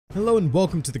Hello and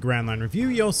welcome to the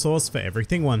GrandLineReview, your source for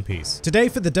everything One Piece. Today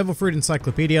for the Devil Fruit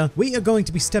Encyclopedia, we are going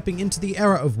to be stepping into the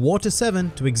era of Water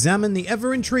 7 to examine the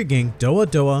ever-intriguing Doa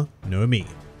Doa no Mi.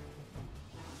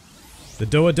 The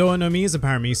Doa Doa no Mi is a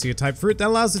paramecia type fruit that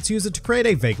allows its user to create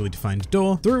a vaguely defined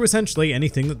door through essentially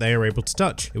anything that they are able to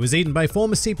touch. It was eaten by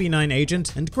former CP9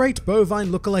 agent and great bovine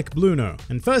lookalike Bluno,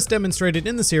 and first demonstrated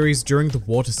in the series during the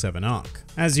Water 7 arc.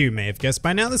 As you may have guessed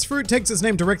by now, this fruit takes its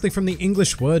name directly from the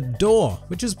English word door,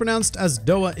 which is pronounced as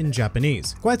doa in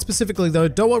Japanese. Quite specifically though,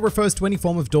 doa refers to any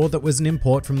form of door that was an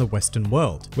import from the Western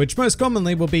world, which most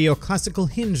commonly will be your classical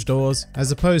hinge doors,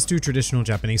 as opposed to traditional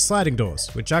Japanese sliding doors,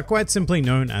 which are quite simply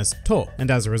known as to. And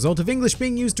as a result of English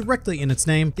being used directly in its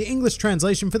name, the English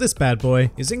translation for this bad boy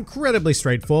is incredibly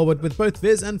straightforward, with both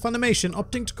Viz and Funimation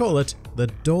opting to call it the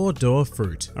door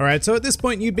fruit. Alright, so at this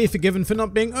point you'd be forgiven for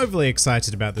not being overly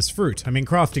excited about this fruit. I mean,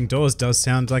 crafting doors does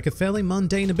sound like a fairly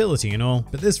mundane ability and all,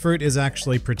 but this fruit is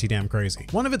actually pretty damn crazy.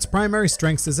 One of its primary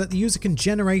strengths is that the user can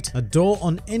generate a door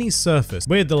on any surface,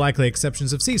 with the likely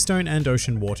exceptions of sea stone and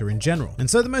ocean water in general. And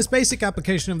so the most basic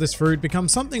application of this fruit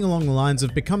becomes something along the lines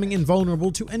of becoming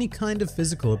invulnerable to any kind of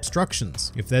physical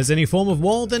obstructions. If there's any form of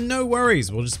wall, then no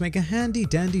worries, we'll just make a handy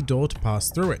dandy door to pass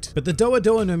through it. But the Doa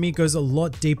Doa no Mi goes a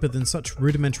lot deeper than such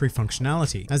rudimentary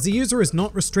functionality, as the user is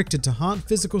not restricted to hard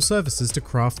physical surfaces to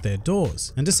craft their doors.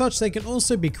 And as such, they can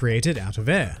also be created out of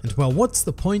air. And well, what's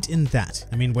the point in that?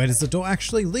 I mean, where does the door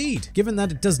actually lead, given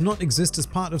that it does not exist as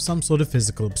part of some sort of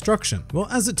physical obstruction? Well,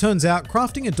 as it turns out,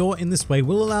 crafting a door in this way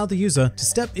will allow the user to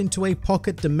step into a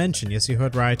pocket dimension. Yes, you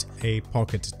heard right, a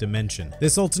pocket dimension.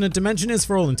 This alternate dimension is,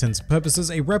 for all intents and purposes,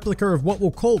 a replica of what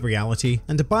we'll call reality,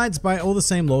 and abides by all the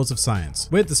same laws of science,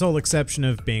 with the sole exception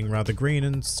of being rather green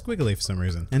and squiggly for some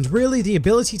reason. And really, the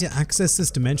ability to access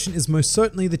this dimension is most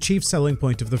certainly the chief selling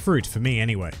point of the fruit, for me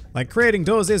anyway. Like, creating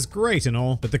doors is great and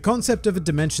all, but the concept of a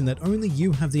dimension that only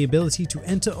you have the ability to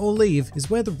enter or leave is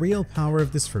where the real power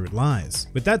of this fruit lies.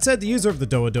 With that said, the user of the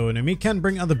Doa Doa no Mi can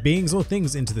bring other beings or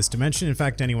things into this dimension. In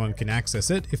fact, anyone can access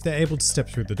it if they're able to step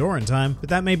through the door in time, but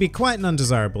that may be quite an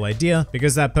undesirable idea,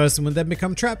 because that person would then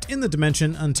become trapped in the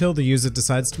dimension until the user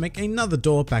decides to make another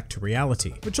door back to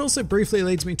reality. Which also briefly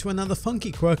leads me to another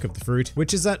funky quirk of the fruit,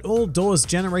 which is that all doors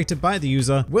generated by the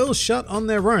user will shut on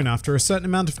their own after a certain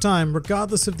amount of time,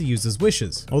 regardless of the user's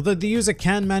wishes, although the user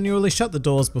can manually shut the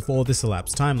doors before this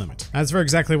elapsed time limit. As for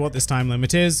exactly what this time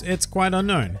limit is, it's quite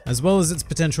unknown, as well as its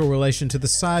potential relation to the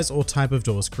size or type of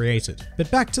doors created.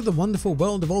 But back to the wonderful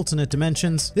world of alternate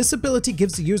dimensions, this ability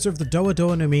gives the user of the Doa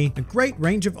Doa no Mi a great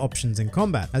range of options in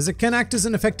combat, as it can act as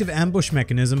an effective ambush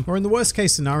mechanism, or in the worst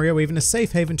case scenario, even a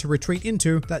safe haven to retreat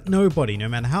into that nobody, no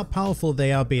matter how powerful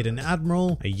they are, be it an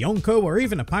admiral, a yonko, or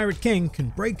even a pirate king, can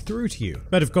break through to you.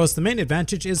 But of course, the main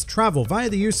advantage is travel via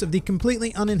the use of the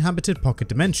completely uninhabited pocket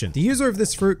dimension. The user of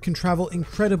this fruit can travel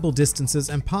incredible distances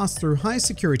and pass through high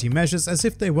security measures as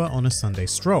if they were on a Sunday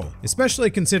stroll, especially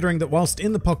considering that whilst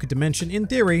in the pocket dimension, in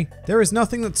theory, there is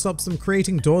nothing that stops them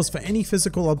creating doors for any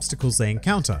physical obstacles they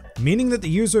encounter, meaning that the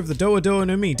user of the Doa Doa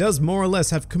no Mi does more or less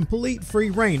have complete free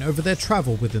reign over their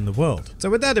travel within the world. So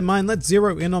with that in mind, let's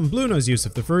zero in on Bluno's use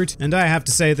of the fruit, and I have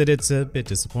to say that it's a bit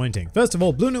disappointing. First of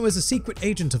all, Bluno is a secret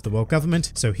agent of the world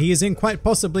government, so he is in quite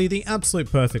possibly the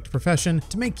absolute perfect profession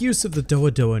to make use of the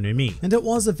Doa Doa no Mi, and it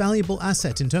was a valuable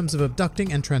asset in terms of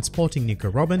abducting and transporting Nico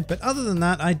Robin, but other than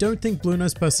that, I don't think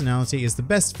Bluno's personality is the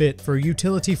best fit for a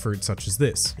utility fruit such as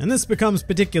this. And this becomes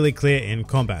particularly clear in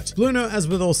combat. Bluno, as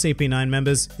with all CP9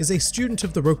 members, is a student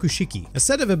of the Rokushiki, a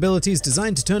set of abilities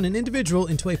designed to turn an individual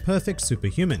into a perfect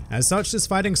superhuman. As such, this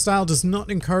fighting style does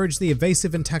not encourage the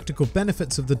evasive and tactical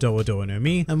benefits of the Doa Doa no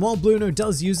Mi, and while Bluno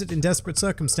does use it in desperate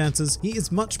circumstances, he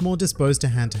is much more disposed to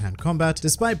hand-to-hand combat,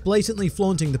 despite blatantly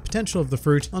flaunting the potential of the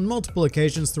fruit on multiple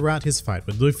occasions throughout his fight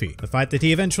with Luffy. The fight that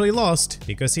he eventually lost,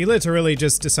 because he literally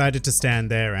just decided to stand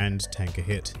there and tank a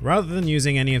hit, rather than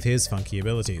using any of his funky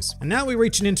abilities. And now we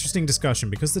reach an interesting discussion,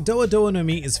 because the Doa Doa no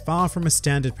Mi is far from a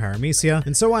standard paramecia,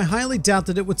 and so I highly doubt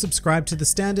that it would subscribe to the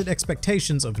standard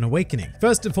expectations of an awakening.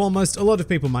 First and foremost, a lot of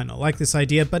people might not like this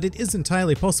idea, but it is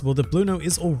entirely possible that Bluno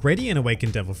is already an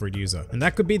awakened Devil Fruit user, and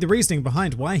that could be the reasoning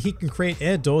behind why he can create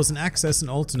air doors and access an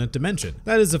alternate dimension.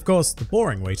 That is, of course, the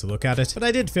boring way to look at it, but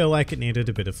I did feel like it needed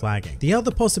a bit of flagging. The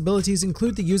other possibilities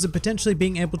include the user potentially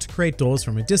being able to create doors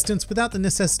from a distance without the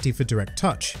necessity for direct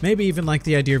touch, maybe even like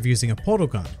the idea of using a portal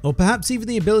gun, or perhaps even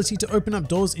the ability to open up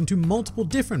doors into multiple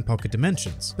different pocket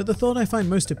dimensions. But the thought I find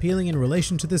most appealing in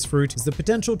relation to this fruit is the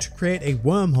potential to create a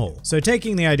wormhole, so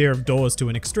taking the idea of doors to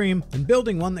an extreme and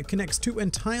building one that connects two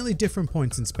entirely different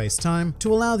points in space-time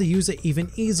to allow the user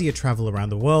even easier travel around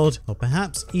the world, or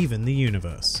perhaps even the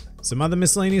universe. Some other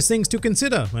miscellaneous things to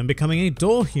consider when becoming a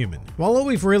door human. While all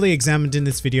we've really examined in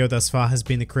this video thus far has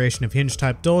been the creation of hinge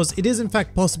type doors, it is in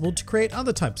fact possible to create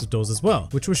other types of doors as well,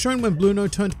 which was shown when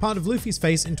Bluno turned part of Luffy's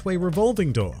face into a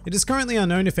revolving door. It is currently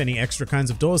unknown if any extra kinds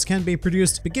of doors can be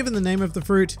produced, but given the name of the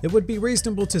fruit, it would be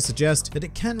reasonable to suggest that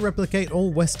it can replicate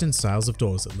all Western styles of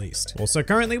doors at least. Also,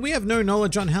 currently we have no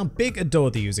knowledge on how big a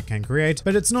door the user can create,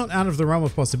 but it's not out of the realm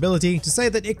of possibility to say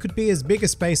that it could be as big a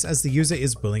space as the user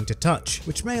is willing to touch,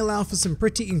 which may allow for some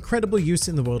pretty incredible use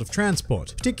in the world of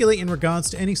transport, particularly in regards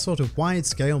to any sort of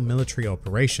wide-scale military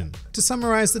operation. To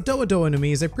summarize, the Doa Doa no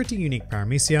Mi is a pretty unique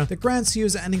paramecia that grants the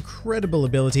user an incredible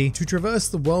ability to traverse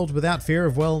the world without fear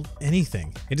of, well,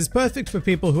 anything. It is perfect for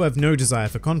people who have no desire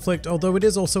for conflict, although it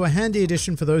is also a handy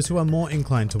addition for those who are more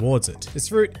inclined towards it. This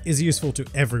fruit is useful to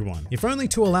everyone, if only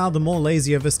to allow the more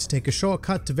lazy of us to take a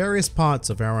shortcut to various parts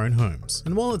of our own homes.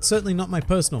 And while it's certainly not my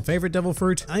personal favorite devil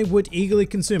fruit, I would eagerly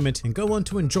consume it and go on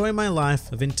to enjoy my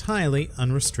life of entirely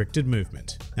unrestricted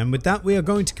movement. And with that, we are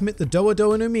going to commit the Doa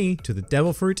Doa no Mi to the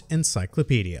Devil Fruit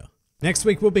Encyclopedia. Next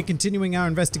week, we'll be continuing our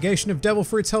investigation of devil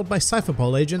fruits held by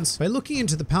Cypherpol agents by looking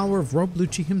into the power of Rob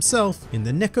Lucci himself in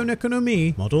the Neko Neko no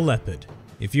Mi model leopard.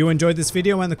 If you enjoyed this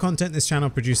video and the content this channel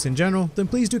produced in general, then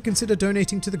please do consider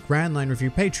donating to the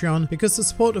GrandLineReview Patreon, because the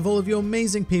support of all of you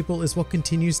amazing people is what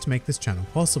continues to make this channel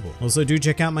possible. Also, do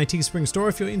check out my Teespring store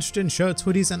if you're interested in shirts,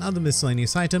 hoodies, and other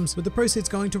miscellaneous items, with the proceeds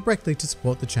going directly to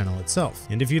support the channel itself.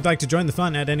 And if you'd like to join the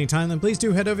fun at any time, then please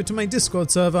do head over to my Discord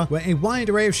server, where a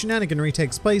wide array of shenaniganry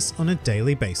takes place on a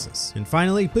daily basis. And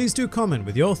finally, please do comment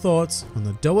with your thoughts on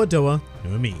the Doa Doa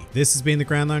no Mi. This has been the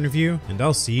GrandLineReview, and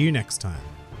I'll see you next time.